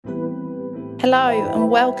Hello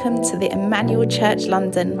and welcome to the Emmanuel Church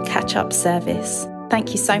London catch-up service.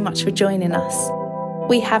 Thank you so much for joining us.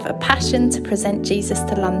 We have a passion to present Jesus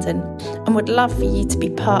to London and would love for you to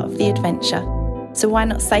be part of the adventure. So why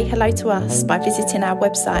not say hello to us by visiting our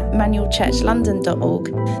website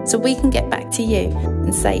emmanuelchurchlondon.org so we can get back to you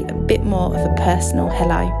and say a bit more of a personal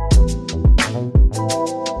hello.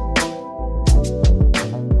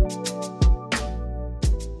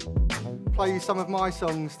 Play you some of my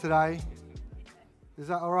songs today. Is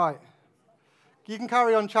that all right? You can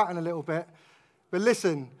carry on chatting a little bit, but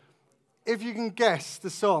listen, if you can guess the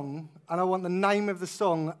song, and I want the name of the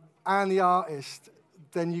song and the artist,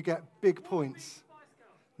 then you get big points.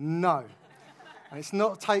 No. And it's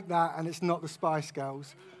not Take That, and it's not the Spice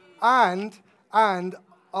Girls. And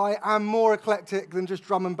I am more eclectic than just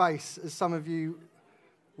drum and bass, as some of you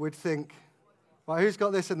would think. Right, who's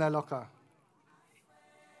got this in their locker?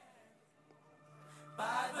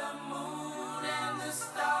 By the moon and the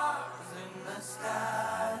stars in the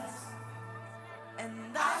skies,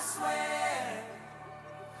 and I swear,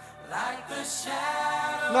 like the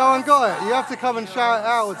shadow. No one got it. You have to come and shout it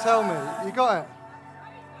out or tell me. You got it?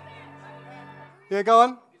 Yeah, go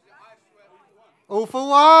on. All for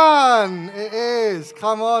one. It is.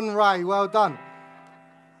 Come on, Ray. Well done.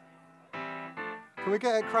 Can we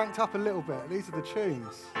get it cranked up a little bit? These are the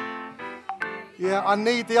tunes. Yeah, I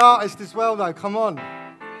need the artist as well, though. Come on.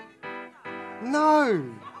 No.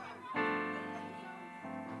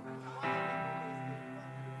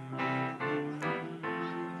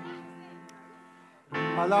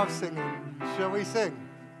 I love singing. Shall we sing?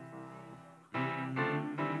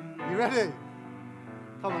 You ready?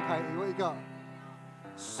 Come on, Katie. What you got?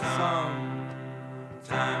 Sometimes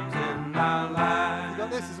in our lives, You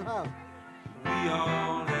got this as well. we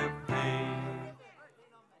all have pain.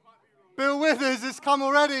 Bill Withers has come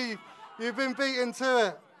already. You've been beaten to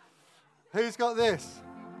it. Who's got this?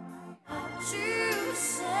 You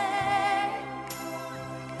say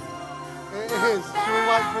It is. Should we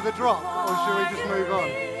wait for the drop or should we just move on?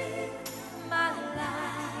 my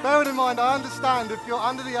life. Bearing in mind, I understand if you're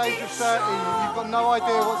under the age of 30, you've got no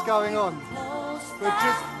idea what's going on. But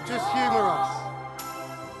just humour us.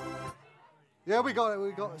 Yeah, we got it.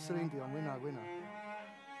 We got Celine Dion. We know.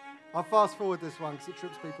 I'll fast forward this one because it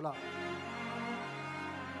trips people up.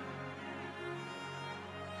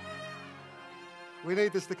 We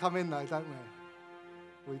need this to come in though, don't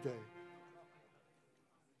we? We do.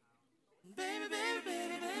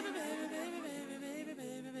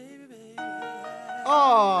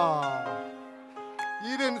 Oh,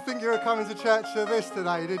 you didn't think you were coming to church to this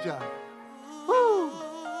today, did you? Woo.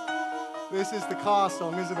 This is the car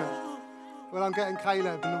song, isn't it? When I'm getting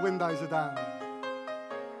Caleb and the windows are down.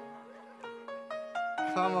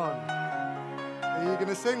 Come on. Are you going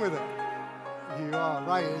to sing with it? You are.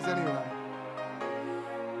 Ray is anyway.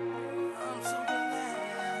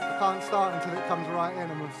 I can't start until it comes right in,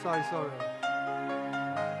 and I'm so sorry.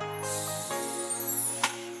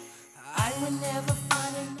 I will never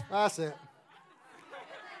find enough. That's it.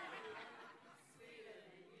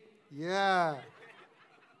 Yeah.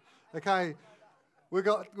 Okay, we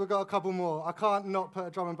got a couple more. I can't not put a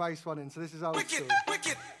drum and bass one in, so this is old school.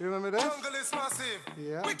 Wicked, You remember this? jungle is massive.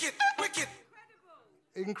 Yeah. Wicked.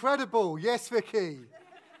 Incredible. Yes, Vicky.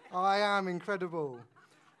 I am incredible.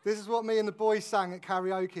 This is what me and the boys sang at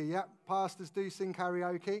karaoke. Yep, pastors do sing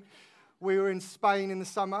karaoke. We were in Spain in the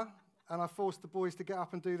summer, and I forced the boys to get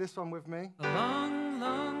up and do this one with me. A long,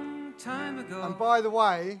 long time ago, And by the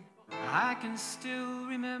way, I can still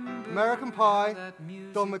remember American Pie, that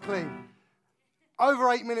music. Don McLean. Over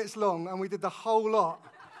 8 minutes long, and we did the whole lot.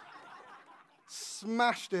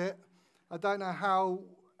 Smashed it. I don't know how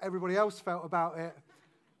everybody else felt about it,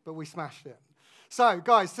 but we smashed it. So,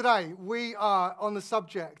 guys, today we are on the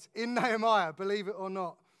subject in Nehemiah, believe it or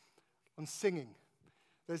not, on singing.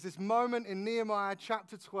 There's this moment in Nehemiah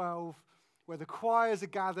chapter 12 where the choirs are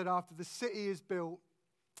gathered after the city is built,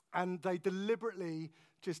 and they deliberately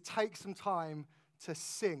just take some time to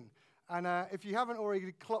sing. And if you haven't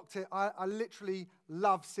already clocked it, I literally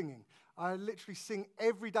love singing. I literally sing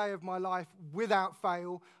every day of my life without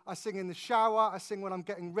fail. I sing in the shower. I sing when I'm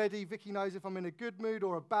getting ready. Vicky knows if I'm in a good mood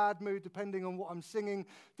or a bad mood, depending on what I'm singing.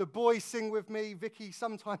 The boys sing with me. Vicky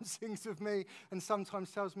sometimes sings with me and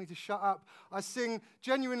sometimes tells me to shut up. I sing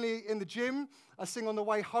genuinely in the gym. I sing on the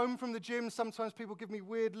way home from the gym. Sometimes people give me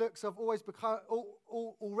weird looks. I've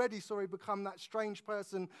already become that strange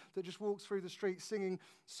person that just walks through the street singing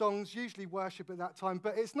songs, usually worship at that time.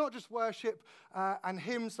 But it's not just worship and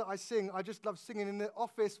hymns that I sing. I just love singing in the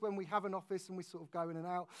office when we have an office and we sort of go in and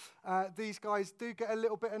out. These guys do get a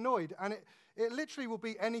little bit annoyed. And it literally will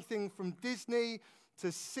be anything from Disney to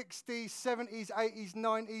 60s, 70s, 80s,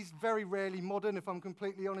 90s, very rarely modern, if I'm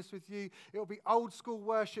completely honest with you. It'll be old school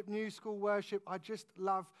worship, new school worship. I just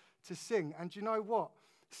love to sing. And do you know what?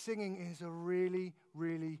 Singing is a really,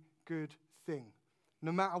 really good thing,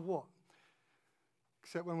 no matter what.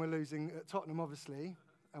 Except when we're losing at Tottenham, obviously,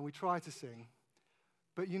 and we try to sing.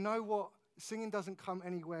 But you know what? Singing doesn't come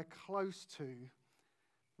anywhere close to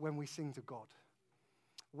when we sing to God.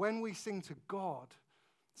 When we sing to God,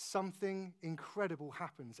 something incredible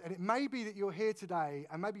happens. And it may be that you're here today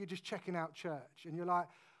and maybe you're just checking out church and you're like,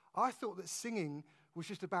 I thought that singing was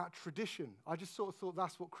just about tradition. I just sort of thought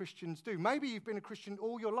that's what Christians do. Maybe you've been a Christian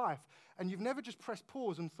all your life and you've never just pressed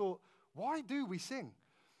pause and thought, why do we sing?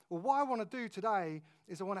 Well, what I want to do today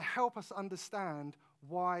is I want to help us understand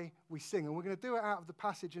why we sing. And we're going to do it out of the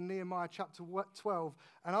passage in Nehemiah chapter 12.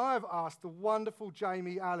 And I've asked the wonderful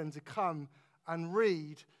Jamie Allen to come and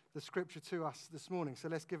read the scripture to us this morning. So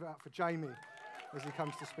let's give it up for Jamie as he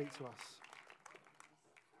comes to speak to us.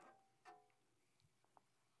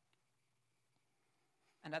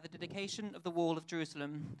 And at the dedication of the wall of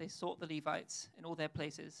Jerusalem, they sought the Levites in all their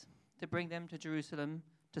places to bring them to Jerusalem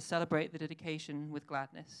to celebrate the dedication with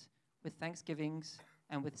gladness, with thanksgivings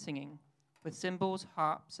and with singing, with cymbals,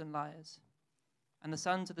 harps, and lyres. And the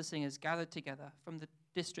sons of the singers gathered together from the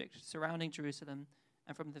district surrounding Jerusalem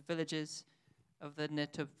and from the villages of the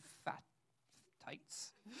Netophathites,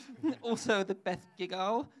 also the Beth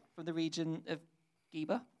Gigal from the region of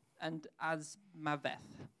Geba and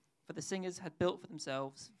Azmaveth. For the singers had built for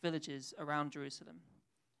themselves villages around Jerusalem.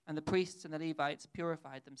 And the priests and the Levites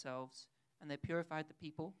purified themselves, and they purified the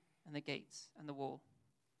people and the gates and the wall.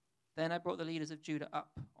 Then I brought the leaders of Judah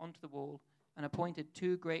up onto the wall and appointed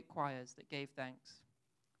 2 great choirs that gave thanks.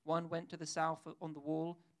 One went to the south on the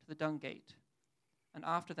wall to the dung gate, and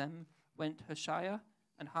after them went Hoshea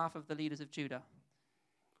and half of the leaders of Judah,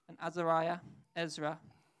 and Azariah, Ezra,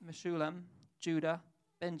 Meshullam, Judah,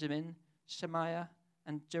 Benjamin, Shemaiah,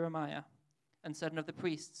 and Jeremiah, and certain of the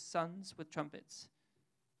priests' sons with trumpets,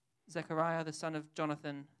 Zechariah the son of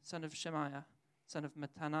Jonathan, son of Shemaiah, son of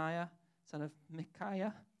Mattaniah, son of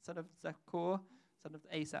Micaiah, son of Zachor, son of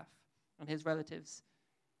Asaph, and his relatives,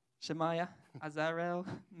 Shemaiah, Azarel,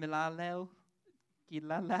 Milalel,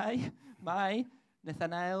 Gilalai, Mai,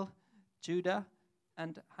 Nathanael, Judah,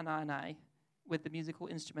 and Hanani, with the musical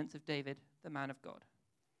instruments of David, the man of God.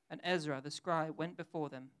 And Ezra, the scribe, went before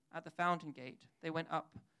them. At the fountain gate, they went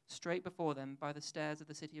up straight before them by the stairs of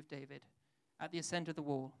the city of David, at the ascent of the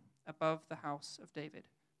wall, above the house of David,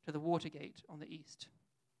 to the water gate on the east.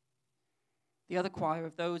 The other choir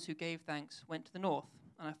of those who gave thanks went to the north,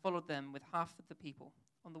 and I followed them with half of the people,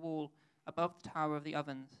 on the wall above the tower of the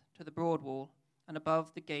ovens, to the broad wall, and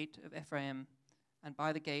above the gate of Ephraim, and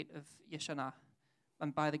by the gate of Yeshanah,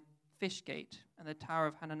 and by the fish gate, and the tower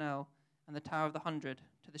of Hananel, and the tower of the 100,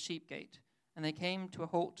 to the sheep gate. And they came to a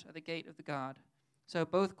halt at the gate of the guard. So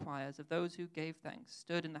both choirs of those who gave thanks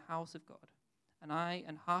stood in the house of God, and I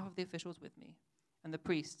and half of the officials with me, and the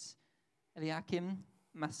priests, Eliakim,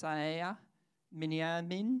 Maaseiah,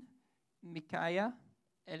 Miniamin, Micaiah,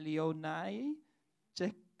 Elionai,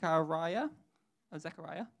 Zechariah,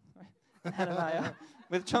 and Hananiah,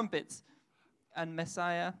 with trumpets, and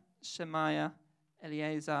Messiah, Shemaiah,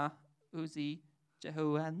 Eleazar, Uzi,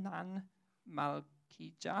 Jehohanan,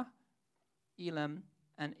 Malchijah, Elam,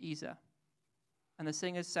 and Ezer. And the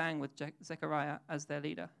singers sang with Zechariah as their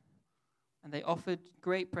leader. And they offered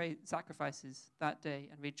great sacrifices that day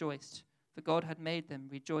and rejoiced, for God had made them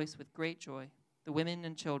rejoice with great joy. The women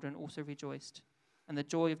and children also rejoiced, and the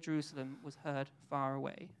joy of Jerusalem was heard far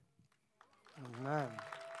away. Amen.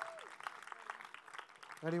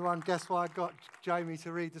 Anyone guess why I got Jamie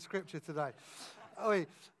to read the scripture today? Oh,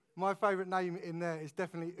 my favourite name in there is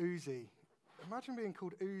definitely Uzi. Imagine being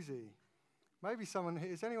called Uzi. Maybe someone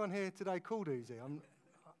here, is anyone here today called Uzi?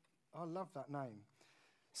 I love that name.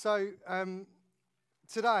 So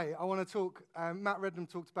today I want to talk, Matt Redman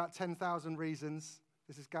talked about 10,000 reasons.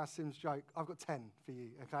 This is Gaz Sims' joke. I've got 10 for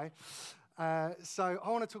you, okay? So I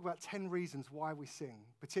want to talk about 10 reasons why we sing,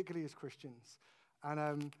 particularly as Christians.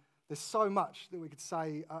 And there's so much that we could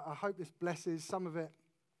say. I hope this blesses some of it,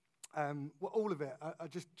 well, all of it. I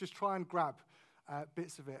just try and grab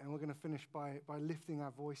bits of it, and we're going to finish by lifting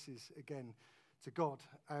our voices again to God.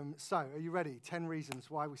 So are you ready? 10 reasons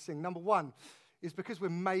why we sing. Number one is because we're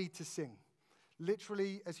made to sing.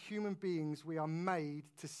 Literally, as human beings, we are made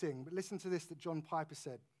to sing. But listen to this that John Piper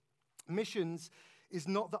said. Missions is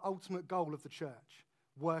not the ultimate goal of the church.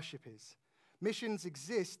 Worship is. Missions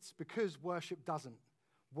exists because worship doesn't.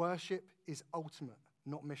 Worship is ultimate,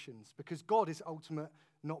 not missions, because God is ultimate,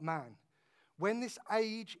 not man. When this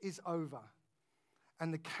age is over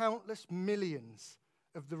and the countless millions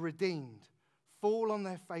of the redeemed fall on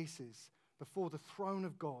their faces before the throne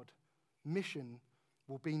of God, mission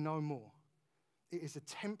will be no more. It is a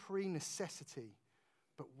temporary necessity,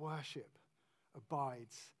 but worship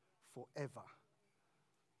abides forever.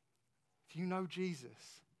 If you know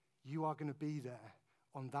Jesus, you are going to be there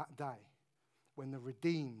on that day when the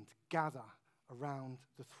redeemed gather around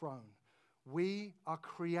the throne. We are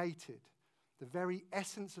created, the very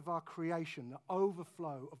essence of our creation, the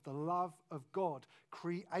overflow of the love of God.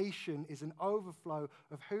 Creation is an overflow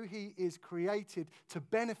of who he is created to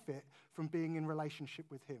benefit from being in relationship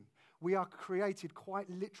with him. We are created quite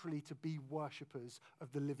literally to be worshippers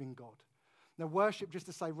of the living God. Now, worship, just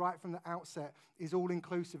to say right from the outset, is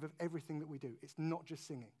all-inclusive of everything that we do. It's not just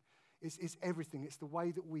singing. It's everything. It's the way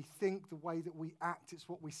that we think, the way that we act. It's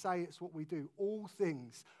what we say. It's what we do. All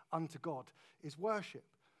things unto God is worship.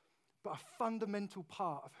 But a fundamental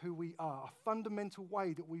part of who we are, a fundamental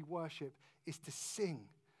way that we worship is to sing.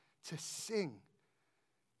 To sing.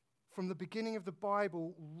 From the beginning of the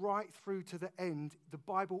Bible right through to the end, the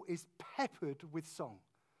Bible is peppered with song.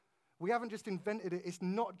 We haven't just invented it. It's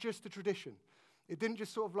not just a tradition. It didn't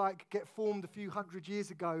just sort of like get formed a few hundred years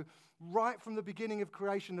ago. Right from the beginning of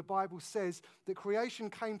creation, the Bible says that creation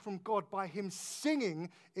came from God by him singing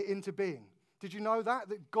it into being. Did you know that?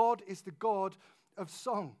 That God is the God of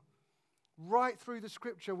song. Right through the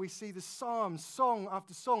scripture, we see the Psalms, song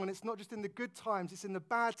after song, and it's not just in the good times, it's in the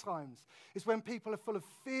bad times. It's when people are full of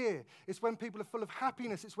fear. It's when people are full of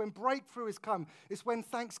happiness. It's when breakthrough has come. It's when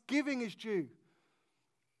thanksgiving is due.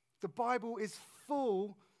 The Bible is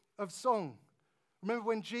full of song. Remember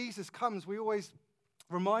when Jesus comes, we always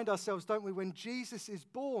remind ourselves, don't we, when Jesus is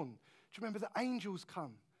born, do you remember the angels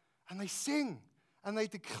come and they sing and they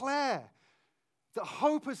declare that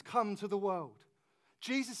hope has come to the world.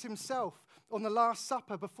 Jesus himself, on the Last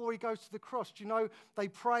Supper, before he goes to the cross, do you know, they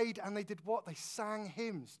prayed and they did what? They sang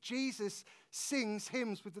hymns. Jesus sings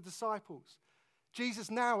hymns with the disciples.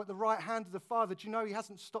 Jesus now at the right hand of the Father, do you know he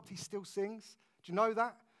hasn't stopped, he still sings? Do you know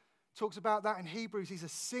that? Talks about that in Hebrews. He's a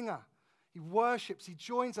singer. He worships, he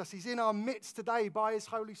joins us. He's in our midst today by his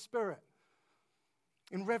Holy Spirit.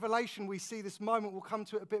 In Revelation, we see this moment. We'll come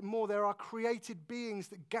to it a bit more. There are created beings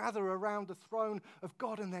that gather around the throne of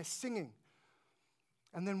God and they're singing.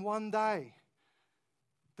 And then one day,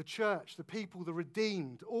 the church, the people, the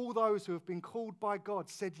redeemed, all those who have been called by God,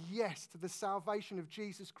 said yes to the salvation of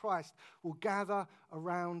Jesus Christ, will gather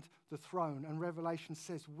around the throne. And Revelation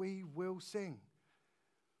says, we will sing.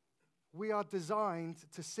 We are designed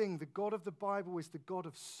to sing. The God of the Bible is the God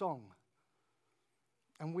of song.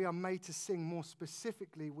 And we are made to sing. More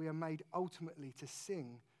specifically, we are made ultimately to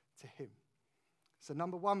sing to him. So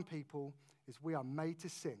number one, people, is we are made to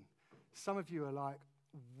sing. Some of you are like,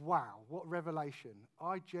 wow, what revelation.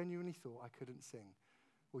 I genuinely thought I couldn't sing.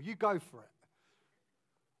 Well, you go for it.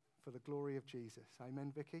 For the glory of Jesus.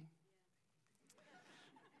 Amen, Vicky?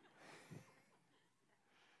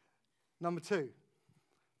 Number two,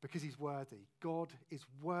 because he's worthy. God is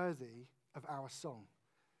worthy of our song.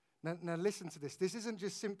 Now listen to this. This isn't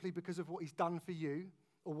just simply because of what he's done for you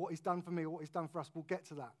or what he's done for me or what he's done for us. We'll get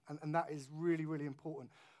to that. And that is really, really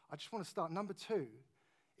important. I just want to start. Number two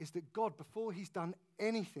is that God, before he's done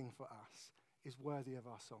anything for us, is worthy of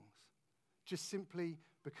our songs. Just simply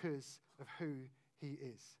because of who he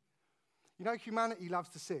is. You know, humanity loves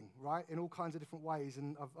to sing, right? In all kinds of different ways.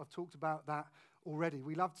 And I've talked about that already.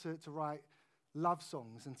 We love to write love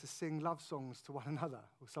songs and to sing love songs to one another,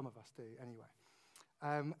 or some of us do anyway.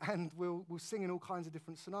 And we'll sing in all kinds of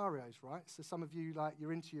different scenarios, right? So some of you, like,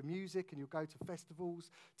 you're into your music and you'll go to festivals,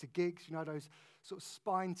 to gigs, you know, those sort of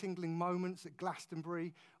spine-tingling moments at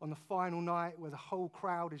Glastonbury on the final night where the whole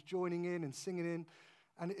crowd is joining in and singing in.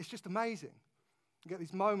 And it's just amazing. You get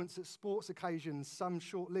these moments at sports occasions, some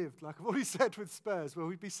short-lived, like I've already said with Spurs, where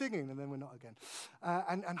we'd be singing and then we're not again.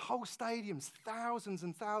 And whole stadiums, thousands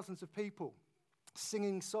and thousands of people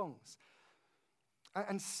singing songs.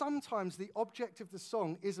 And sometimes the object of the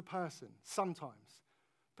song is a person, sometimes.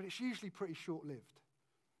 But it's usually pretty short-lived.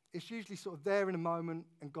 It's usually sort of there in a moment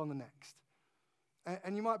and gone the next.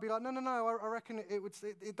 And you might be like, no, I reckon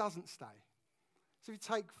it doesn't stay. So if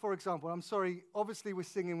you take, for example, I'm sorry, obviously we're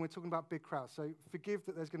talking about big crowds, so forgive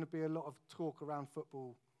that there's going to be a lot of talk around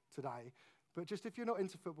football today. But just if you're not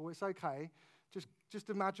into football, it's okay. Just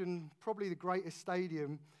imagine probably the greatest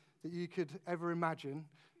stadium that you could ever imagine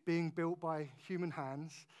being built by human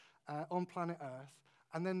hands on planet Earth.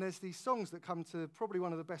 And then there's these songs that come to probably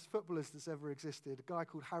one of the best footballers that's ever existed, a guy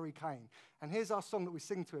called Harry Kane. And here's our song that we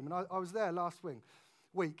sing to him. And I was there last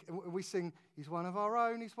week, and we sing, he's one of our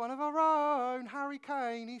own, he's one of our own, Harry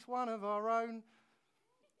Kane, he's one of our own.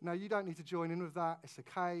 No, you don't need to join in with that. It's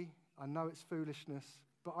okay. I know it's foolishness.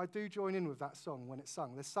 But I do join in with that song when it's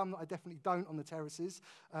sung. There's some that I definitely don't on the terraces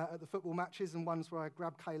at the football matches, and ones where I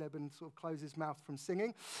grab Caleb and sort of close his mouth from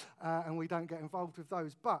singing, and we don't get involved with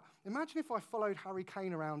those. But imagine if I followed Harry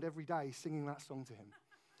Kane around every day singing that song to him.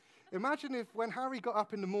 Imagine if when Harry got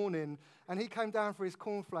up in the morning and he came down for his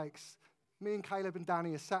cornflakes, me and Caleb and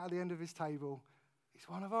Danny are sat at the end of his table. He's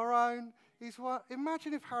one of our own.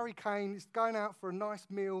 Imagine if Harry Kane is going out for a nice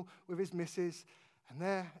meal with his missus, and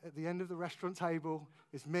there, at the end of the restaurant table,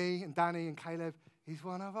 is me and Danny and Caleb. He's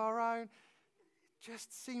one of our own. It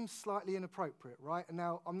just seems slightly inappropriate, right? And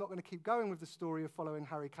now, I'm not going to keep going with the story of following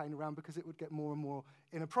Harry Kane around because it would get more and more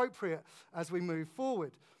inappropriate as we move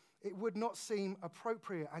forward. It would not seem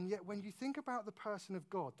appropriate. And yet, when you think about the person of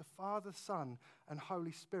God, the Father, Son, and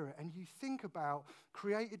Holy Spirit, and you think about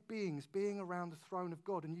created beings being around the throne of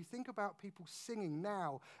God, and you think about people singing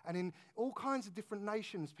now, and in all kinds of different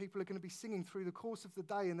nations, people are going to be singing through the course of the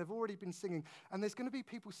day, and they've already been singing, and there's going to be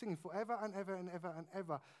people singing forever and ever and ever and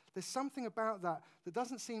ever. There's something about that that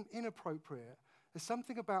doesn't seem inappropriate. There's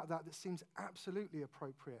something about that that seems absolutely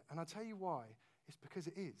appropriate. And I'll tell you why. It's because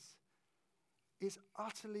it is. It's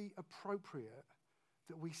utterly appropriate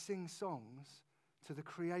that we sing songs to the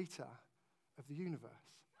creator of the universe.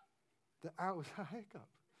 That was a hiccup.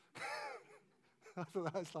 I thought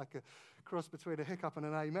that was like a cross between a hiccup and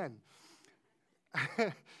an amen.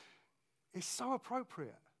 It's so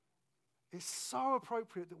appropriate. It's so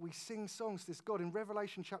appropriate that we sing songs to this God. In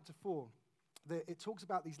Revelation chapter 4, it talks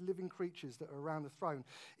about these living creatures that are around the throne.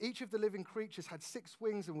 Each of the living creatures had 6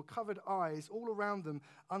 wings and were covered eyes all around them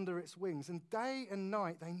under its wings. And day and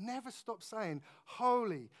night, they never stopped saying,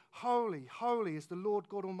 "Holy, holy, holy is the Lord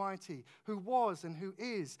God Almighty, who was and who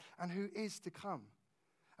is to come."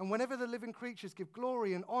 And whenever the living creatures give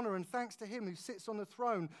glory and honor and thanks to him who sits on the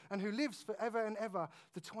throne and who lives forever and ever,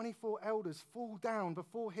 the 24 elders fall down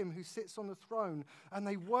before him who sits on the throne, and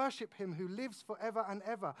they worship him who lives forever and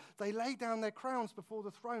ever. They lay down their crowns before the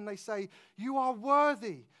throne. They say, "You are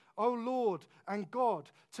worthy, O Lord and God,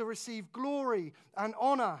 to receive glory and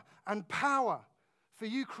honor and power, for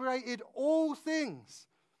you created all things,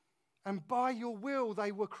 and by your will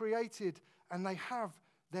they were created, and they have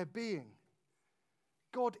their being."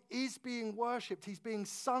 God is being worshipped. He's being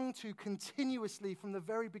sung to continuously from the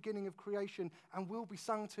very beginning of creation and will be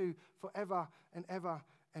sung to forever and ever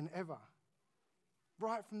and ever.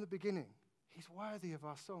 Right from the beginning, he's worthy of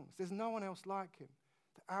our songs. There's no one else like him.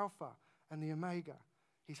 The Alpha and the Omega.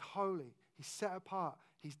 He's holy. He's set apart.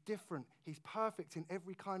 He's different. He's perfect in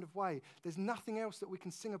every kind of way. There's nothing else that we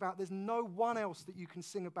can sing about. There's no one else that you can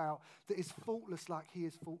sing about that is faultless like he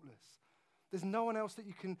is faultless. There's no one else that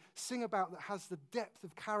you can sing about that has the depth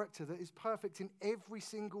of character that is perfect in every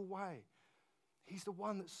single way. He's the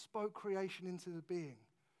one that spoke creation into the being.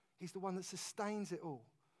 He's the one that sustains it all.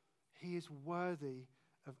 He is worthy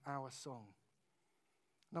of our song.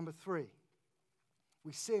 Number 3,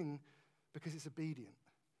 we sing because it's obedient.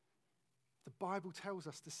 The Bible tells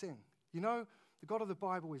us to sing. You know, the God of the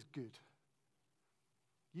Bible is good.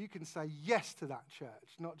 You can say yes to that,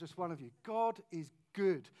 church, not just one of you. God is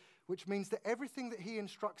good, which means that everything that he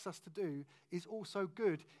instructs us to do is also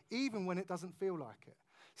good, even when it doesn't feel like it.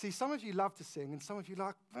 See, some of you love to sing, and some of you are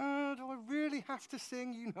like, do I really have to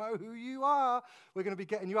sing? You know who you are. We're going to be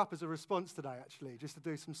getting you up as a response today, actually, just to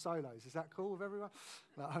do some solos. Is that cool with everyone?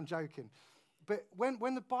 No, I'm joking. But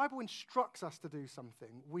when the Bible instructs us to do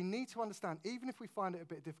something, we need to understand, even if we find it a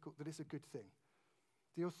bit difficult, that it's a good thing.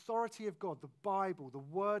 The authority of God, the Bible, the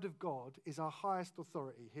Word of God is our highest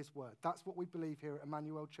authority, his Word. That's what we believe here at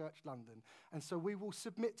Emmanuel Church London. And so we will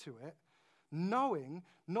submit to it, knowing,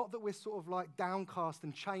 not that we're sort of like downcast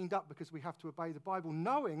and chained up because we have to obey the Bible,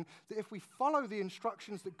 knowing that if we follow the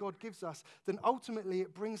instructions that God gives us, then ultimately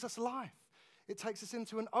it brings us life. It takes us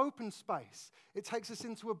into an open space. It takes us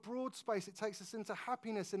into a broad space. It takes us into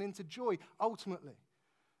happiness and into joy, ultimately.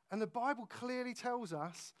 And the Bible clearly tells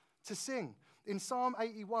us to sing. In Psalm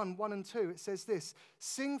 81, 1 and 2, it says this: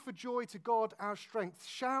 "Sing for joy to God our strength.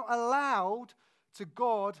 Shout aloud to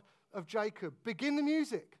God of Jacob. Begin the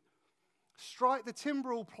music. Strike the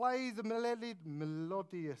timbrel, play the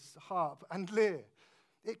melodious harp, and lyre."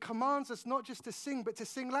 It commands us not just to sing, but to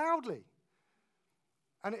sing loudly.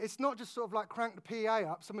 And it's not just sort of like crank the PA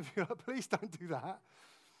up. Some of you are like, please don't do that.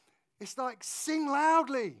 It's like sing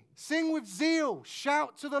loudly, sing with zeal,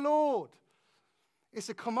 shout to the Lord. It's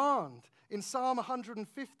a command. In Psalm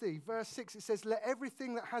 150, verse 6, it says, let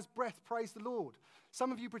everything that has breath praise the Lord.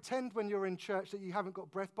 Some of you pretend when you're in church that you haven't got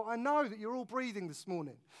breath, but I know that you're all breathing this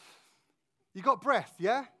morning. You got breath,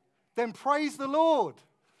 yeah? Then praise the Lord.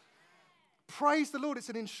 Praise the Lord. It's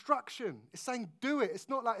an instruction. It's saying do it. It's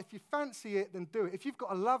not like if you fancy it, then do it. If you've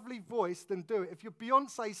got a lovely voice, then do it. If you're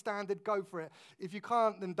Beyonce standard, go for it. If you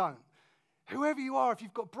can't, then don't. Whoever you are, if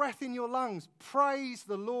you've got breath in your lungs, praise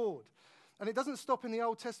the Lord. And it doesn't stop in the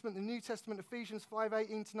Old Testament. The New Testament, Ephesians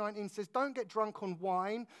 5:18-19 says, don't get drunk on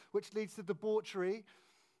wine, which leads to debauchery.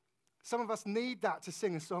 Some of us need that to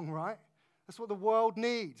sing a song, right? That's what the world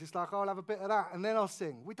needs. It's like, oh, I'll have a bit of that, and then I'll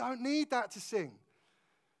sing. We don't need that to sing.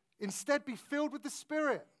 Instead, be filled with the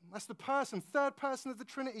Spirit. That's the person, third person of the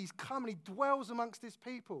Trinity. He's come and he dwells amongst his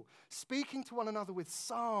people, speaking to one another with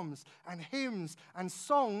psalms and hymns and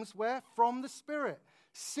songs where from the Spirit.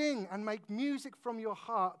 Sing and make music from your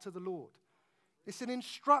heart to the Lord. It's an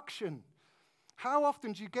instruction. How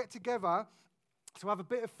often do you get together to have a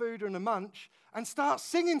bit of food and a munch and start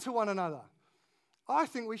singing to one another? I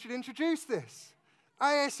think we should introduce this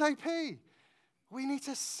ASAP. We need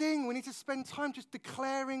to sing. We need to spend time just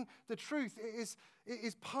declaring the truth. It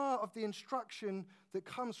is part of the instruction that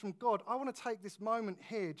comes from God. I want to take this moment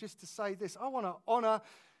here just to say this. I want to honor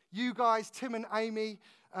you guys, Tim and Amy,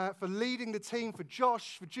 for leading the team, for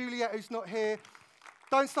Josh, for Juliet, who's not here.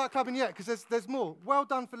 Don't start clapping yet, because there's more. Well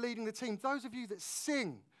done for leading the team. Those of you that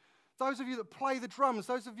sing, those of you that play the drums,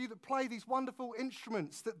 those of you that play these wonderful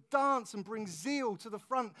instruments, that dance and bring zeal to the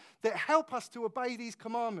front, that help us to obey these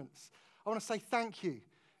commandments. I want to say thank you.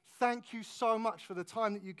 Thank you so much for the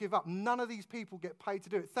time that you give up. None of these people get paid to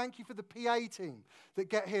do it. Thank you for the PA team that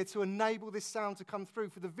get here to enable this sound to come through,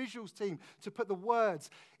 for the visuals team to put the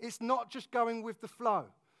words. It's not just going with the flow.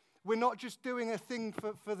 We're not just doing a thing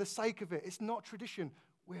for the sake of it. It's not tradition.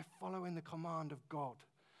 We're following the command of God.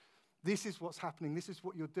 This is what's happening. This is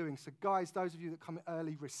what you're doing. So guys, those of you that come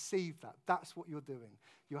early, receive that. That's what you're doing.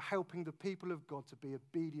 You're helping the people of God to be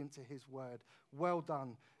obedient to his word. Well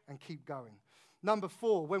done, and keep going. Number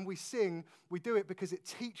 4, when we sing, we do it because it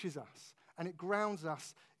teaches us and it grounds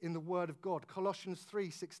us in the word of God. Colossians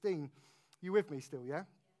 3:16. You with me still, yeah?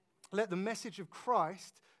 Let the message of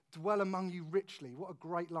Christ dwell among you richly. What a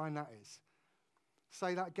great line that is.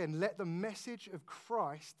 Say that again. Let the message of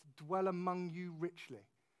Christ dwell among you richly.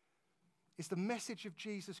 It's the message of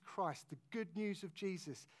Jesus Christ, the good news of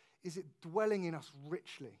Jesus. Is it dwelling in us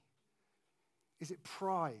richly? Is it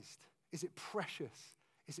prized? Is it precious?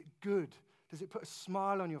 Is it good? Does it put a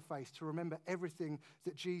smile on your face to remember everything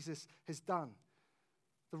that Jesus has done?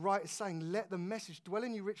 The writer is saying, let the message dwell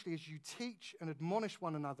in you richly as you teach and admonish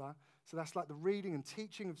one another. So that's like the reading and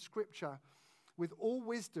teaching of Scripture with all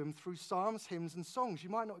wisdom through psalms, hymns, and songs. You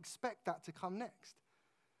might not expect that to come next.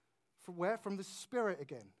 From where? From the Spirit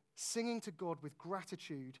again. Singing to God with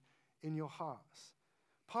gratitude in your hearts.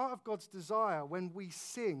 Part of God's desire when we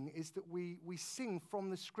sing is that we sing from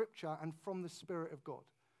the Scripture and from the Spirit of God.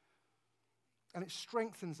 And it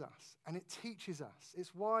strengthens us and it teaches us.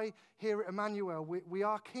 It's why here at Emmanuel we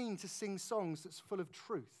are keen to sing songs that's full of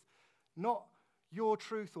truth. Not your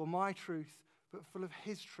truth or my truth, but full of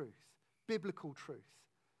his truth, biblical truth.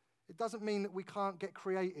 It doesn't mean that we can't get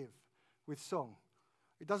creative with song.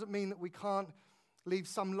 It doesn't mean that we can't leave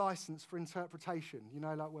some license for interpretation. You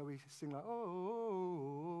know, like where we sing like,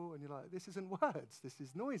 oh, and you're like, this isn't words, this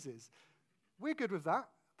is noises. We're good with that.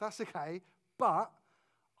 That's okay. But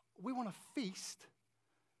we want to feast.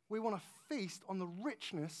 We want to feast on the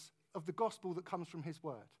richness of the gospel that comes from his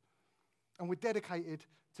word. And we're dedicated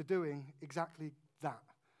to doing exactly that.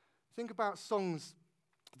 Think about songs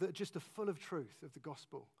that just are full of truth of the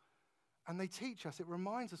gospel. And they teach us. It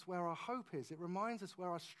reminds us where our hope is. It reminds us where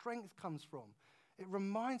our strength comes from. It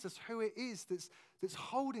reminds us who it is that's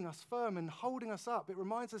holding us firm and holding us up. It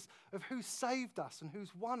reminds us of who saved us and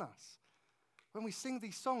who's won us. When we sing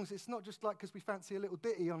these songs, it's not just like because we fancy a little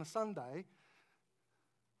ditty on a Sunday.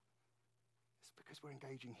 It's because we're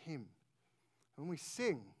engaging him. When we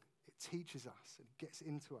sing, it teaches us. It gets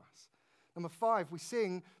into us. Number 5, we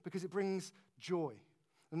sing because it brings joy.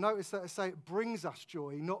 And notice that I say it brings us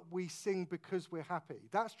joy, not we sing because we're happy.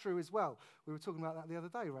 That's true as well. We were talking about that the other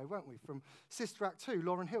day, Ray, weren't we? From Sister Act 2,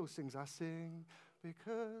 Lauren Hill sings, I sing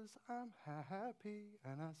because I'm happy,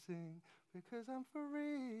 and I sing because I'm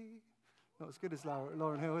free. Not as good as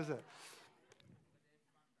Lauren Hill, is it?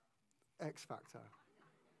 X Factor.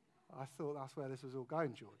 I thought that's where this was all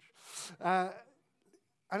going, George.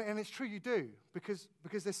 And it's true you do, because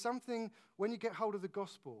there's something, when you get hold of the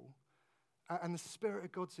gospel and the Spirit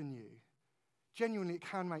of God's in you, genuinely it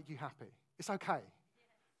can make you happy. It's okay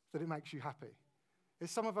that it makes you happy.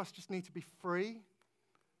 Some of us just need to be free,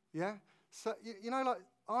 yeah? So, like,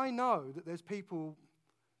 I know that there's people,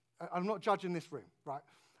 I'm not judging this room, right?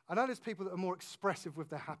 I know there's people that are more expressive with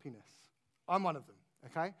their happiness. I'm one of them,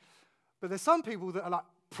 okay? But there's some people that are like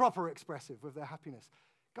proper expressive with their happiness.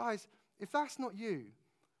 Guys, if that's not you,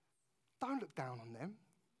 don't look down on them.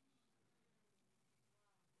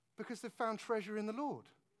 Because they've found treasure in the Lord.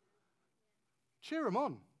 Cheer them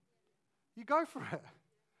on. You go for it.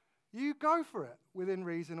 You go for it. Within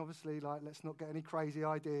reason, obviously, like, let's not get any crazy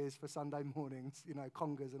ideas for Sunday mornings,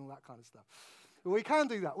 congas and all that kind of stuff. But we can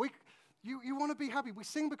do that. You want to be happy. We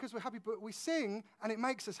sing because we're happy, but we sing and it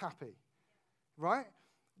makes us happy. Right?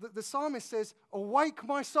 The psalmist says, awake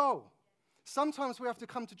my soul. Sometimes we have to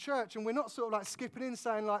come to church and we're not sort of like skipping in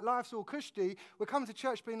saying like life's all cushy. We're coming to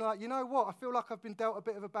church being like, you know what? I feel like I've been dealt a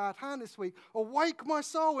bit of a bad hand this week. Awake my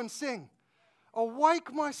soul and sing.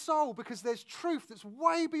 Awake my soul, because there's truth that's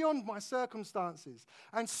way beyond my circumstances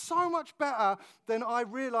and so much better than I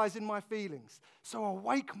realize in my feelings. So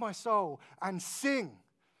awake my soul and sing.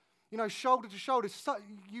 Shoulder to shoulder.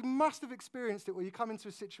 You must have experienced it where you come into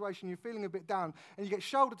a situation, you're feeling a bit down, and you get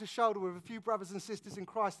shoulder to shoulder with a few brothers and sisters in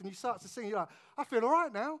Christ, and you start to sing, you're like, I feel all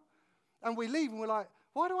right now. And we leave and we're like,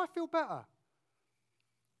 why do I feel better?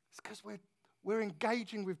 It's because we're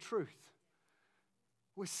engaging with truth.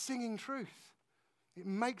 We're singing truth. It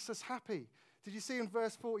makes us happy. Did you see in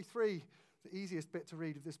verse 43, the easiest bit to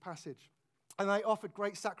read of this passage? And they offered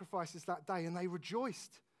great sacrifices that day, and they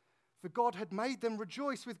rejoiced. For God had made them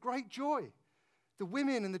rejoice with great joy. The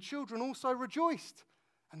women and the children also rejoiced,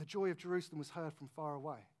 and the joy of Jerusalem was heard from far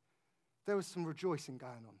away. There was some rejoicing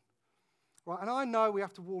going on. Right, and I know we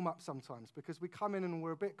have to warm up sometimes because we come in and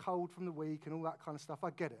we're a bit cold from the week and all that kind of stuff. I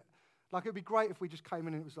get it. Like, it'd be great if we just came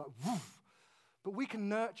in and it was like, woof. But we can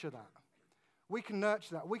nurture that. We can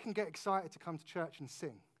nurture that. We can get excited to come to church and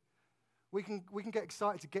sing. We can get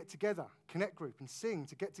excited to get together, connect group, and sing,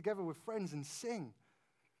 to get together with friends and sing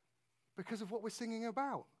because of what we're singing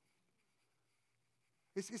about.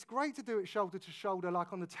 It's great to do it shoulder to shoulder,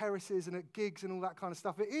 like on the terraces and at gigs and all that kind of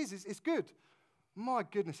stuff. It's good. My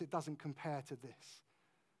goodness, it doesn't compare to this.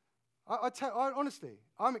 Honestly,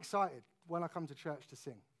 I'm excited when I come to church to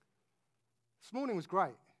sing. This morning was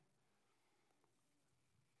great.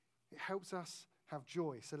 It helps us have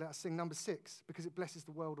joy. So let us sing number 6, because it blesses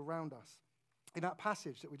the world around us. In that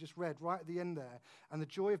passage that we just read, right at the end there, and the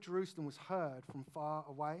joy of Jerusalem was heard from far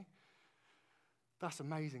away. That's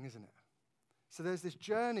amazing, isn't it? So there's this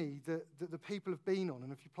journey that the people have been on,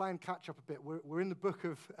 and if you play and catch up a bit, we're in the book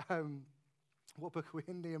of, what book are we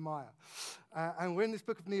in? Nehemiah. And we're in this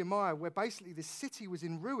book of Nehemiah where basically this city was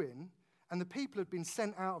in ruin, and the people had been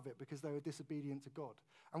sent out of it because they were disobedient to God.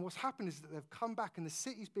 And what's happened is that they've come back and the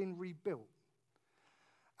city's been rebuilt.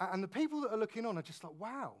 And the people that are looking on are just like,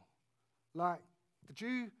 wow. Like,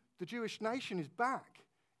 the Jewish nation is back.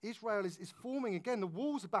 Israel is forming again. The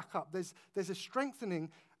walls are back up. There's a strengthening.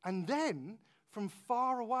 And then, from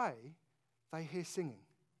far away, they hear singing.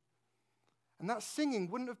 And that singing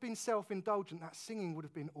wouldn't have been self-indulgent. That singing would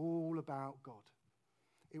have been all about God.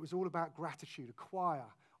 It was all about gratitude. A choir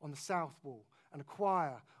on the south wall and a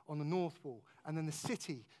choir on the north wall. And then the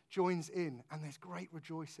city joins in, and there's great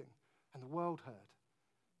rejoicing. And the world heard.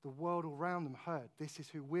 The world around them heard. This is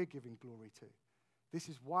who we're giving glory to. This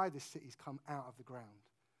is why this city's come out of the ground.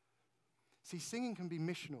 See, singing can be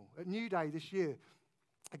missional. At New Day this year,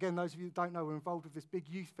 again, those of you that don't know, we're involved with this big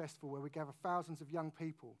youth festival where we gather thousands of young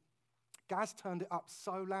people. Gaz turned it up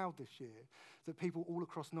so loud this year that people all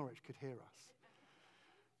across Norwich could hear us.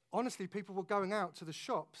 Honestly, people were going out to the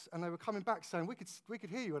shops and they were coming back saying, we could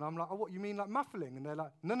hear you. And I'm like, oh, what, you mean like muffling? And they're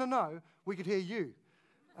like, no, we could hear you.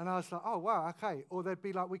 And I was like, oh, wow, okay. Or they'd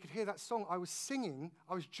be like, we could hear that song I was singing.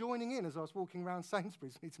 I was joining in as I was walking around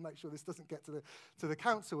Sainsbury's. We need to make sure this doesn't get to the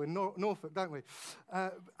council in Norfolk, don't we?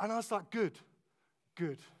 And I was like, good.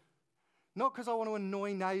 Not because I want to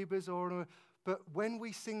annoy neighbours, but when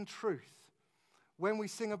we sing truth, when we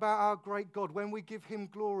sing about our great God, when we give him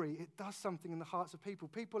glory, it does something in the hearts of people.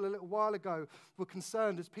 People a little while ago were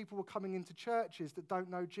concerned as people were coming into churches that don't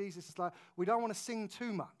know Jesus. It's like, we don't want to sing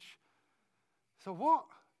too much. So what?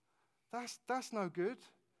 That's no good.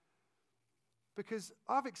 Because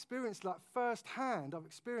I've experienced like firsthand, I've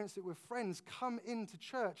experienced it with friends come into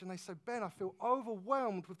church and they say, Ben, I feel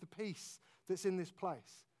overwhelmed with the peace that's in this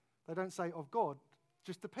place. They don't say of God,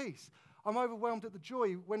 just the peace. I'm overwhelmed at the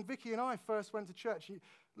joy. When Vicky and I first went to church, a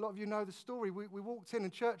lot of you know the story. We walked in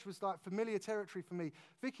and church was like familiar territory for me.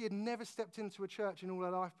 Vicky had never stepped into a church in all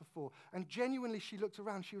her life before. And genuinely, she looked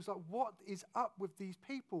around. She was like, what is up with these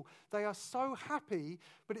people? They are so happy,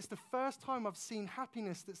 but it's the first time I've seen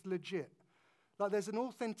happiness that's legit. Like there's an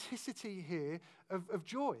authenticity here of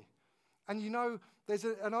joy. And you know, there's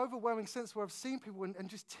an overwhelming sense where I've seen people and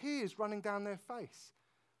just tears running down their face.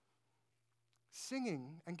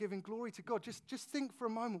 Singing and giving glory to God. Just think for a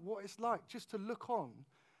moment what it's like just to look on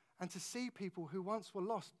and to see people who once were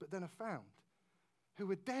lost but then are found, who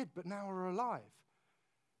were dead but now are alive,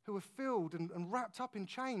 who were filled and wrapped up in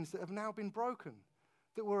chains that have now been broken,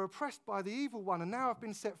 that were oppressed by the evil one and now have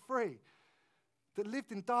been set free, that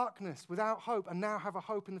lived in darkness without hope and now have a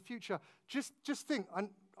hope in the future. Just think,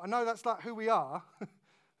 I know that's like who we are,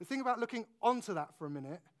 but think about looking onto that for a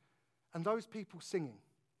minute and those people singing.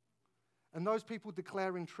 And those people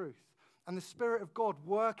declaring truth. And the Spirit of God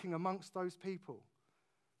working amongst those people.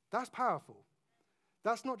 That's powerful.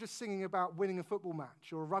 That's not just singing about winning a football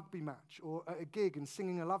match or a rugby match or at a gig and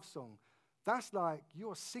singing a love song. That's like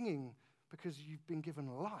you're singing because you've been given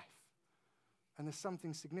life. And there's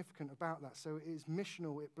something significant about that. So it is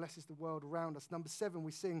missional. It blesses the world around us. Number 7,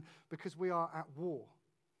 we sing because we are at war.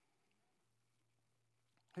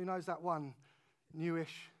 Who knows that one?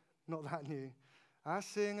 Newish, not that new. I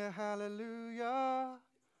sing a hallelujah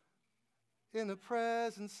in the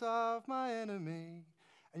presence of my enemy.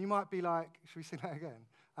 And you might be like, should we sing that again?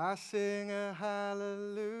 I sing a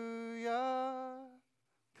hallelujah.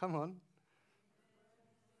 Come on.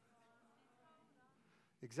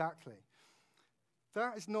 Exactly.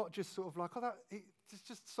 That is not just sort of like, it's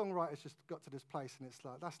just songwriters just got to this place and it's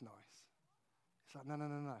like, that's nice. It's like,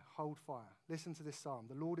 no, hold fire. Listen to this psalm.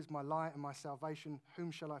 The Lord is my light and my salvation.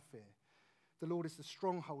 Whom shall I fear? The Lord is the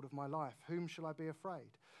stronghold of my life. Whom shall I be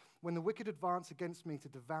afraid? When the wicked advance against me to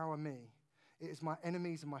devour me, it is my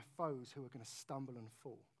enemies and my foes who are going to stumble and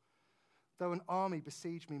fall. Though an army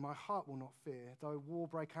besiege me, my heart will not fear. Though war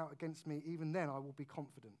break out against me, even then I will be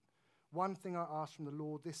confident. One thing I ask from the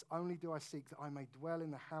Lord, this only do I seek, that I may dwell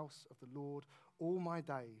in the house of the Lord all my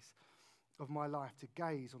days of my life, to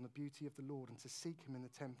gaze on the beauty of the Lord and to seek him in the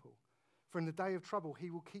temple. For in the day of trouble, he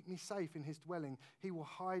will keep me safe in his dwelling. He will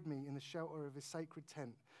hide me in the shelter of his sacred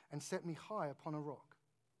tent and set me high upon a rock.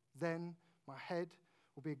 Then my head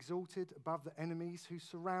will be exalted above the enemies who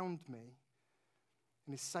surround me.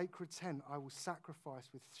 In his sacred tent, I will sacrifice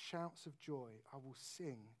with shouts of joy. I will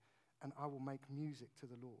sing and I will make music to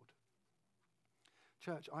the Lord.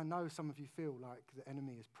 Church, I know some of you feel like the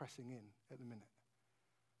enemy is pressing in at the minute.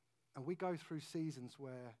 And we go through seasons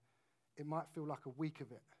where it might feel like a week of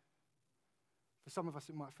it. For some of us,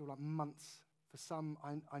 it might feel like months. For some,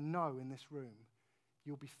 I know in this room,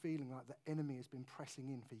 you'll be feeling like the enemy has been pressing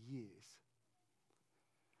in for years.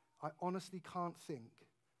 I honestly can't think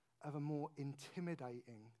of a more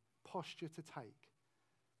intimidating posture to take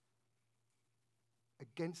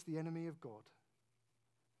against the enemy of God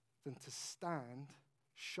than to stand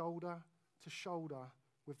shoulder to shoulder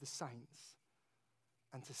with the saints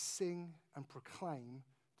and to sing and proclaim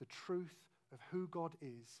the truth of who God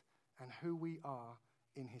is and who we are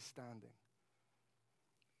in his standing.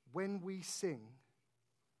 When we sing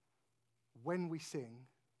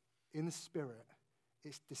in the Spirit,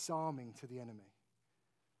 it's disarming to the enemy.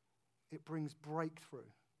 It brings breakthrough.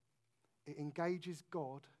 It engages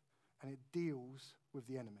God and it deals with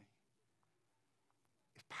the enemy.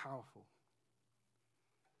 It's powerful.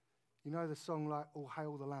 You know the song like, All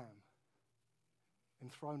Hail the Lamb,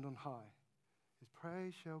 enthroned on high. His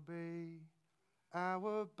praise shall be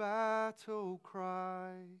our battle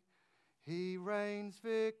cry. He reigns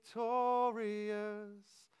victorious,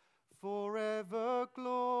 forever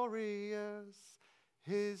glorious.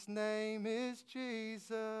 His name is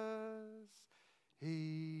Jesus.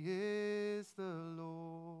 He is the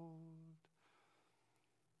Lord.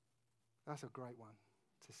 That's a great one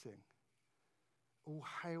to sing. All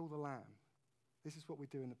hail the Lamb. This is what we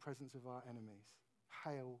do in the presence of our enemies.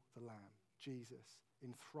 Hail the Lamb, Jesus,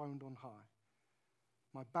 enthroned on high.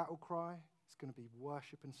 My battle cry is going to be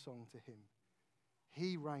worship and song to him.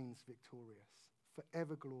 He reigns victorious,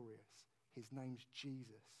 forever glorious. His name's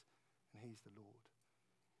Jesus, and he's the Lord.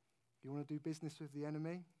 You want to do business with the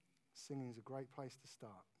enemy? Singing is a great place to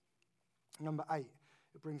start. Number 8,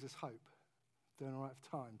 it brings us hope. Doing all right for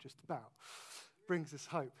time, just about. Brings us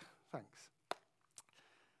hope. Thanks.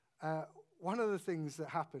 One of the things that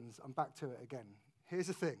happens, I'm back to it again. Here's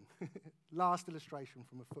the thing. Last illustration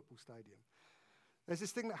from a football stadium. There's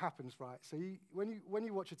this thing that happens, right? So when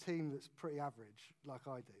you watch a team that's pretty average, like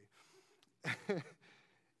I do,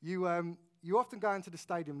 you often go into the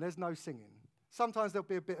stadium, there's no singing. Sometimes there'll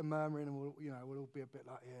be a bit of murmuring and we'll all be a bit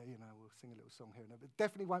like, we'll sing a little song here and there. But it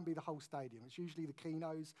definitely won't be the whole stadium. It's usually the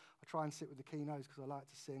keynotes. I try and sit with the keynotes because I like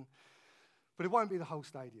to sing. But it won't be the whole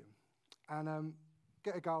stadium. And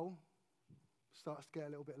get a goal, starts to get a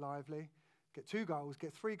little bit lively. Get 2 goals,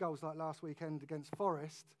 get 3 goals like last weekend against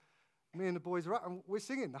Forest. Me and the boys are up and we're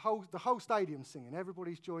singing. The whole stadium's singing.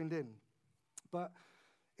 Everybody's joined in. But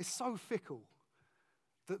it's so fickle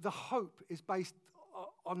that the hope is based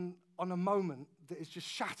on a moment that is just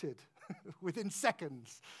shattered within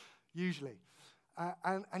seconds, usually.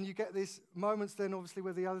 And you get these moments then, obviously,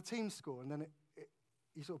 where the other teams score, and then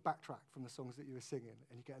you sort of backtrack from the songs that you were singing,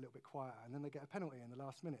 and you get a little bit quieter, and then they get a penalty in the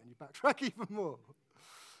last minute, and you backtrack even more.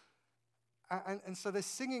 And so they're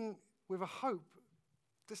singing with a hope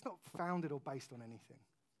that's not founded or based on anything.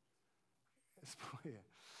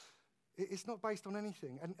 It's not based on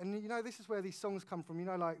anything. And this is where these songs come from.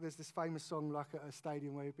 Like there's this famous song like at a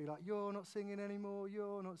stadium where you'd be like, you're not singing anymore,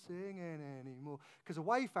 you're not singing anymore. Because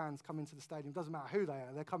away fans come into the stadium, doesn't matter who they are,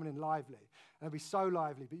 they're coming in lively. And they'll be so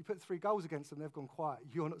lively. But you put 3 goals against them, they've gone quiet.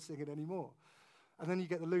 You're not singing anymore. And then you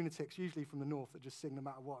get the lunatics, usually from the north, that just sing no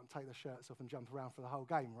matter what and take their shirts off and jump around for the whole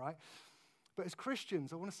game, right? But as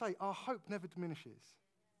Christians, I want to say our hope never diminishes.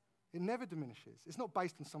 It never diminishes. It's not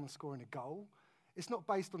based on someone scoring a goal. It's not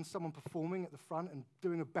based on someone performing at the front and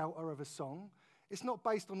doing a belter of a song. It's not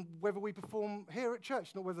based on whether we perform here at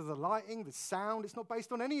church, not whether the lighting, the sound. It's not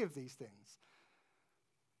based on any of these things.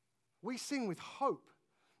 We sing with hope.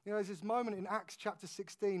 There's this moment in Acts chapter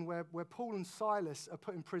 16 where Paul and Silas are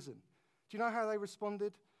put in prison. Do you know how they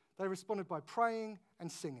responded? They responded by praying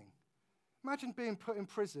and singing. Imagine being put in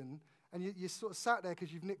prison and you sort of sat there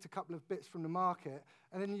because you've nicked a couple of bits from the market,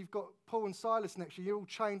 and then you've got Paul and Silas next to you. You're all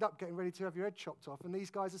chained up, getting ready to have your head chopped off, and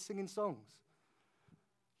these guys are singing songs.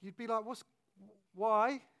 You'd be like,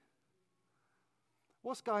 why?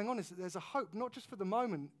 What's going on is that there's a hope, not just for the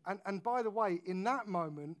moment. And by the way, in that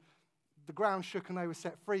moment, the ground shook and they were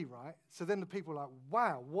set free, right? So then the people are like,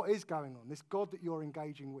 wow, what is going on? This God that you're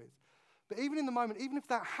engaging with. But even in the moment, even if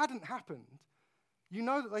that hadn't happened, you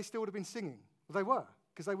know that they still would have been singing. Well, they were.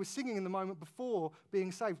 Because they were singing in the moment before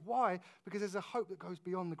being saved. Why? Because there's a hope that goes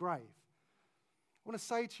beyond the grave. I want to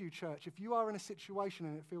say to you, church, if you are in a situation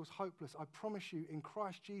and it feels hopeless, I promise you, in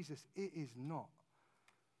Christ Jesus, it is not.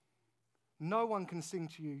 No one can sing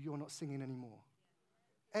to you, you're not singing anymore.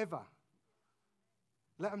 Ever.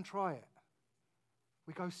 Let them try it.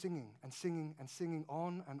 We go singing and singing and singing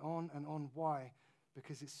on and on and on. Why?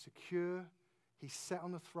 Because it's secure, he's set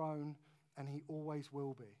on the throne, and he always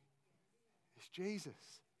will be. It's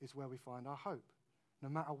Jesus is where we find our hope. No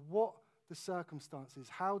matter what the circumstances,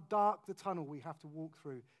 how dark the tunnel we have to walk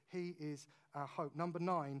through, he is our hope. Number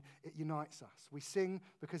 9, it unites us. We sing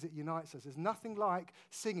because it unites us. There's nothing like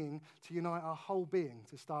singing to unite our whole being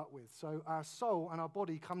to start with. So our soul and our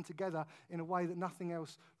body come together in a way that nothing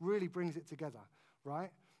else really brings it together,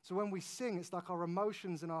 right? So when we sing, it's like our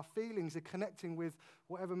emotions and our feelings are connecting with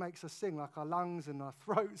whatever makes us sing, like our lungs and our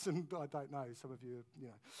throats, and I don't know, some of you,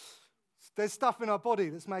 there's stuff in our body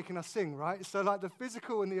that's making us sing, right? So like the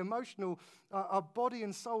physical and the emotional, our body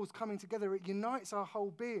and souls coming together, it unites our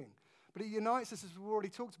whole being. But it unites us, as we've already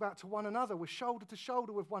talked about, to one another. We're shoulder to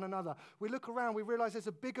shoulder with one another. We look around, we realize there's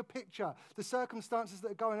a bigger picture. The circumstances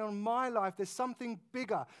that are going on in my life, there's something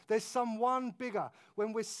bigger. There's someone bigger.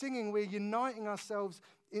 When we're singing, we're uniting ourselves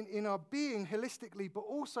in our being holistically, but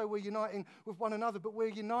also we're uniting with one another, but we're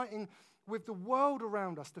uniting with the world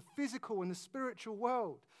around us, the physical and the spiritual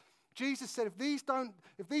world. Jesus said, if these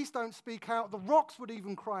don't speak out, the rocks would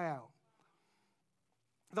even cry out.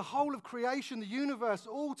 The whole of creation, the universe,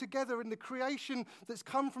 all together in the creation that's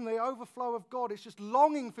come from the overflow of God. It's just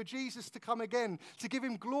longing for Jesus to come again, to give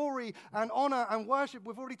him glory and honor and worship.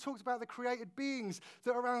 We've already talked about the created beings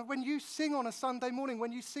that are around. When you sing on a Sunday morning,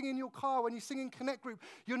 when you sing in your car, when you sing in Connect Group,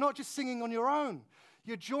 you're not just singing on your own.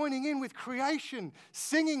 You're joining in with creation,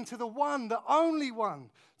 singing to the one, the only one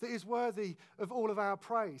that is worthy of all of our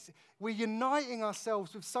praise. We're uniting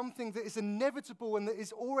ourselves with something that is inevitable and that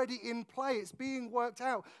is already in play. It's being worked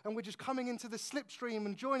out, and we're just coming into the slipstream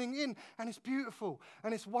and joining in, and it's beautiful,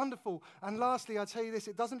 and it's wonderful. And lastly, I tell you this,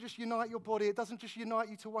 it doesn't just unite your body, it doesn't just unite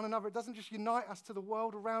you to one another, it doesn't just unite us to the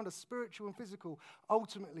world around us, spiritual and physical.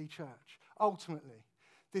 Ultimately, church, ultimately,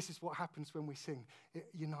 this is what happens when we sing. It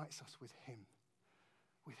unites us with him.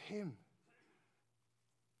 With him,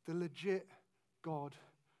 the legit God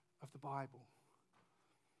of the Bible.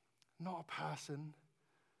 Not a person,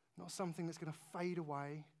 not something that's going to fade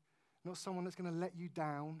away, not someone that's going to let you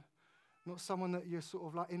down, not someone that you're sort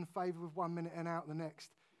of like in favor with 1 minute and out the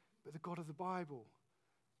next, but the God of the Bible,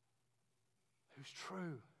 who's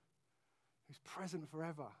true, who's present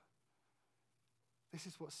forever. This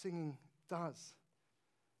is what singing does.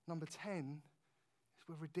 Number 10 is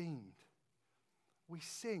we're redeemed. We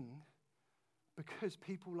sing because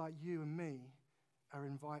people like you and me are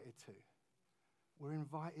invited to. We're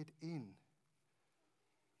invited in.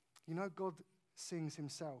 You know, God sings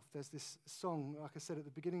himself. There's this song, like I said, at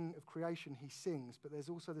the beginning of creation, he sings, but there's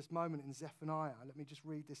also this moment in Zephaniah. Let me just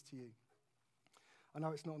read this to you. I know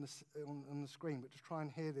it's not on the screen, but just try and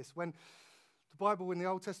hear this. When the Bible in the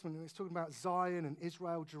Old Testament, when it's talking about Zion and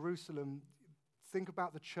Israel, Jerusalem, think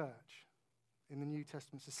about the church in the New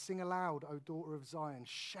Testament. So sing aloud, O daughter of Zion.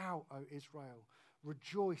 Shout, O Israel.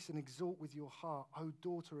 Rejoice and exult with your heart, O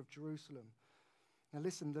daughter of Jerusalem. Now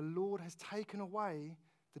listen, the Lord has taken away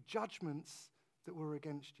the judgments that were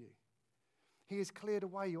against you. He has cleared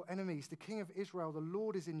away your enemies. The King of Israel, the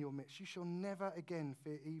Lord is in your midst. You shall never again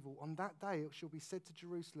fear evil. On that day it shall be said to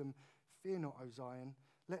Jerusalem, fear not, O Zion.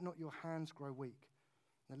 Let not your hands grow weak.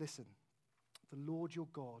 Now listen, the Lord your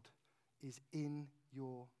God is in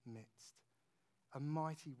your midst, a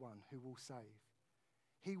mighty one who will save.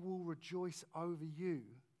 He will rejoice over you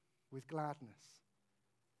with gladness.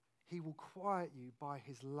 He will quiet you by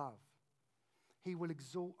his love. He will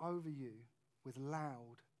exult over you with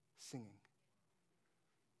loud singing.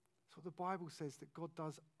 That's what the Bible says that God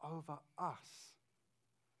does over us.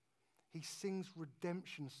 He sings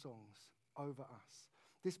redemption songs over us.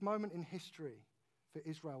 This moment in history for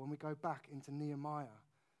Israel, when we go back into Nehemiah,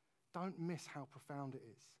 don't miss how profound it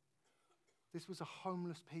is. This was a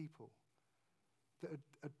homeless people that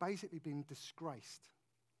had basically been disgraced.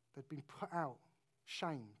 They'd been put out,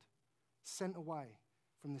 shamed, sent away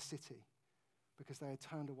from the city because they had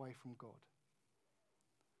turned away from God.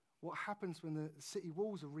 What happens when the city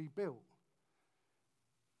walls are rebuilt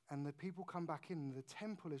and the people come back in and the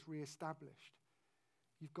temple is reestablished?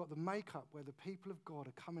 You've got the makeup where the people of God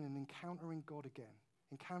are coming and encountering God again,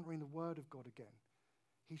 encountering the word of God again.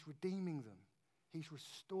 He's redeeming them. He's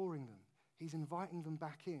restoring them. He's inviting them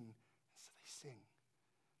back in. And so they sing.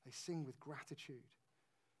 They sing with gratitude.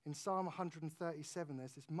 In Psalm 137,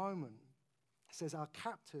 there's this moment. It says, our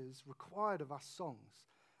captors required of us songs,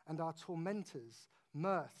 and our tormentors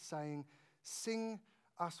mirth, saying, sing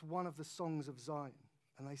us one of the songs of Zion.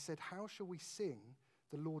 And they said, how shall we sing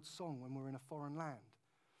the Lord's song when we're in a foreign land?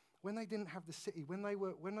 When they didn't have the city, when they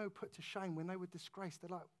were put to shame, when they were disgraced,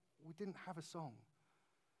 they're like, we didn't have a song.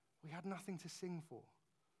 We had nothing to sing for.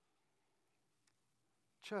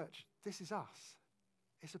 Church, this is us.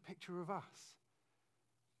 It's a picture of us.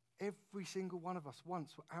 Every single one of us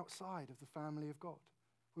once were outside of the family of God.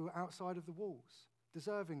 We were outside of the walls,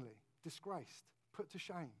 deservingly, disgraced, put to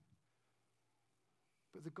shame.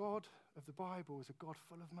 But the God of the Bible is a God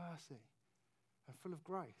full of mercy and full of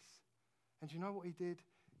grace. And do you know what he did?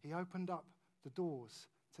 He opened up the doors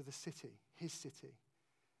to the city, his city,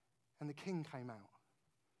 and the king came out.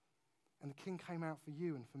 And the king came out for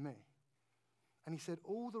you and for me. And he said,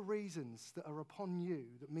 all the reasons that are upon you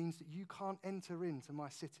that means that you can't enter into my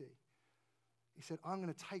city, he said, I'm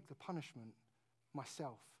going to take the punishment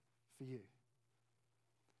myself for you.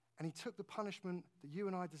 And he took the punishment that you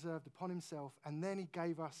and I deserved upon himself, and then he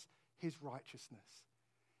gave us his righteousness.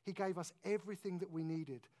 He gave us everything that we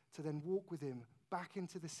needed to then walk with him back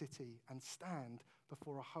into the city and stand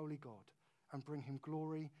before a holy God and bring him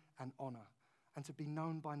glory and honor, and to be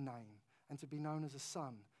known by name, and to be known as a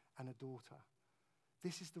son and a daughter.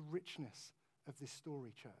 This is the richness of this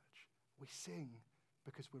story, church. We sing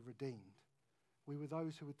because we're redeemed. We were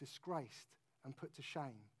those who were disgraced and put to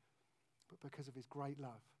shame, but because of his great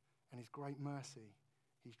love and his great mercy,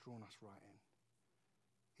 he's drawn us right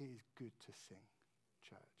in. It is good to sing,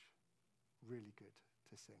 church. Really good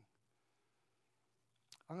to sing.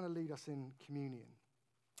 I'm going to lead us in communion.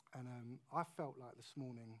 And I felt like this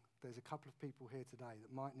morning there's a couple of people here today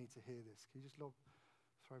that might need to hear this. Can you just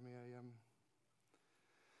throw me a...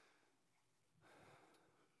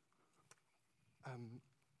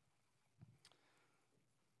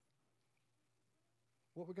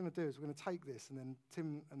 what we're going to do is we're going to take this, and then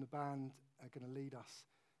Tim and the band are going to lead us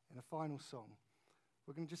in a final song.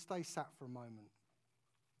 We're going to just stay sat for a moment.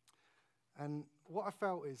 And what I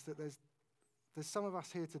felt is that there's some of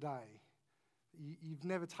us here today, you've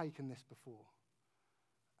never taken this before.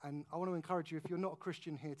 And I want to encourage you, if you're not a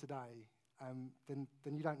Christian here today, then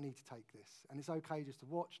you don't need to take this. And it's okay just to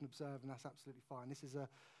watch and observe, and that's absolutely fine. This is a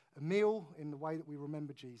meal in the way that we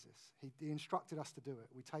remember Jesus. He instructed us to do it.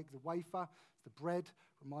 We take the wafer, the bread,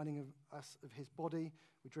 reminding us of his body.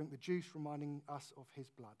 We drink the juice, reminding us of his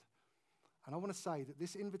blood. And I want to say that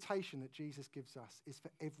this invitation that Jesus gives us is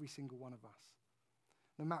for every single one of us.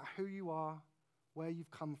 No matter who you are, where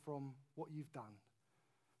you've come from, what you've done,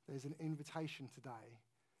 there's an invitation today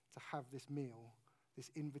to have this meal,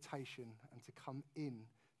 this invitation, and to come in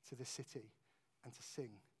to the city and to sing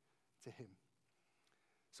to him.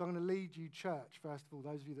 So I'm going to lead you, church, first of all,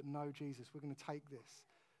 those of you that know Jesus, we're going to take this.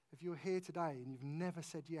 If you're here today and you've never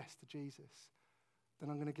said yes to Jesus, then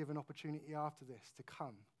I'm going to give an opportunity after this to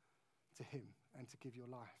come to him and to give your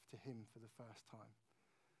life to him for the first time.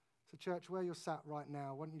 So church, where you're sat right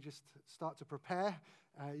now, why don't you just start to prepare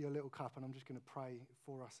your little cup, and I'm just going to pray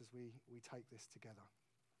for us as we take this together.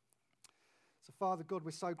 So Father God,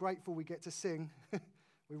 we're so grateful we get to sing.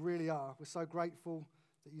 We really are. We're so grateful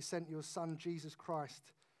that you sent your Son, Jesus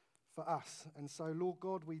Christ, for us. And so, Lord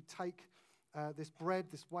God, we take this bread,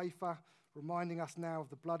 this wafer, reminding us now of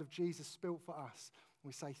the blood of Jesus spilt for us.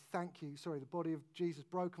 We say thank you, the body of Jesus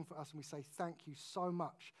broken for us, and we say thank you so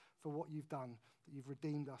much for what you've done, that you've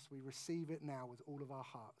redeemed us. We receive it now with all of our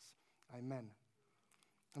hearts. Amen.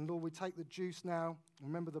 And Lord, we take the juice now.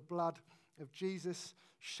 Remember the blood of Jesus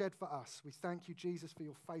shed for us. We thank you, Jesus, for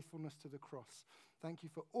your faithfulness to the cross. Thank you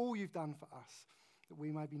for all you've done for us, that we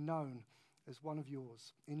may be known as one of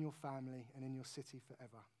yours in your family and in your city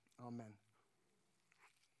forever. Amen.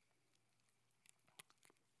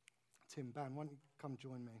 Tim, Ben, why don't you come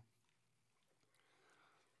join me?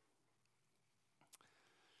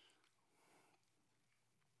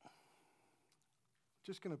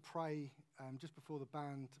 Just going to pray just before the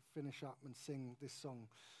band finish up and sing this song.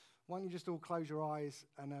 Why don't you just all close your eyes,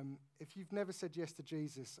 and if you've never said yes to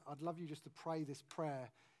Jesus, I'd love you just to pray this prayer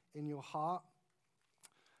in your heart.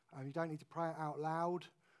 You don't need to pray it out loud.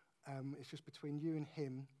 It's just between you and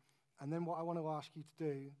him. And then what I want to ask you to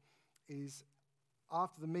do is,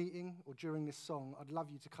 after the meeting or during this song, I'd love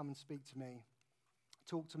you to come and speak to me.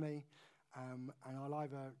 Talk to me, and I'll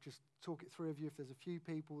either just talk it through with you. If there's a few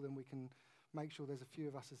people, then we can make sure there's a few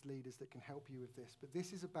of us as leaders that can help you with this. But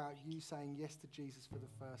this is about you saying yes to Jesus for the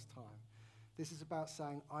first time. This is about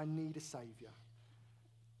saying, I need a Saviour.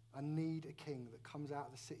 I need a King that comes out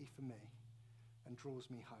of the city for me and draws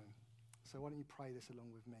me home. So why don't you pray this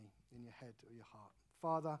along with me in your head or your heart.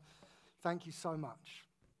 Father, thank you so much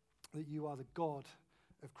that you are the God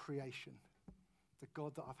of creation, the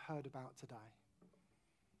God that I've heard about today.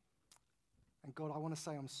 And God, I want to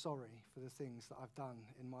say I'm sorry for the things that I've done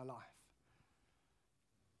in my life.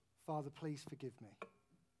 Father, please forgive me.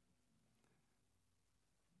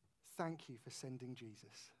 Thank you for sending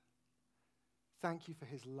Jesus. Thank you for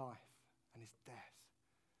his life and his death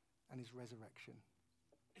and his resurrection.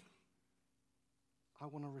 I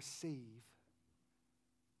want to receive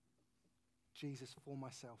Jesus for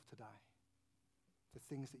myself today, the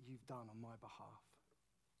things that you've done on my behalf.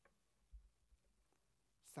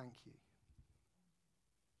 Thank you.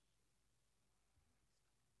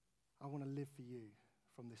 I want to live for you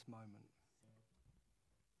from this moment.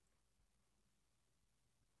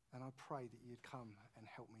 And I pray that you'd come and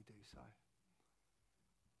help me do so.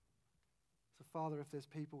 So, Father, if there's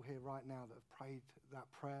people here right now that have prayed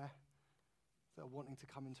that prayer, that are wanting to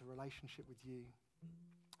come into relationship with you,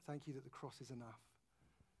 thank you that the cross is enough.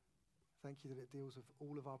 Thank you that it deals with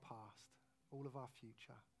all of our past, all of our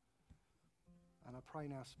future. And I pray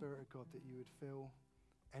now, Spirit of God, that you would fill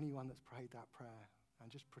anyone that's prayed that prayer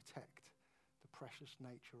and just protect the precious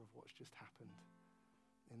nature of what's just happened.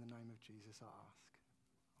 In the name of Jesus, I ask.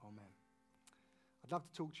 Amen. I'd love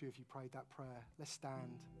to talk to you if you prayed that prayer. Let's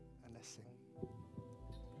stand and let's sing.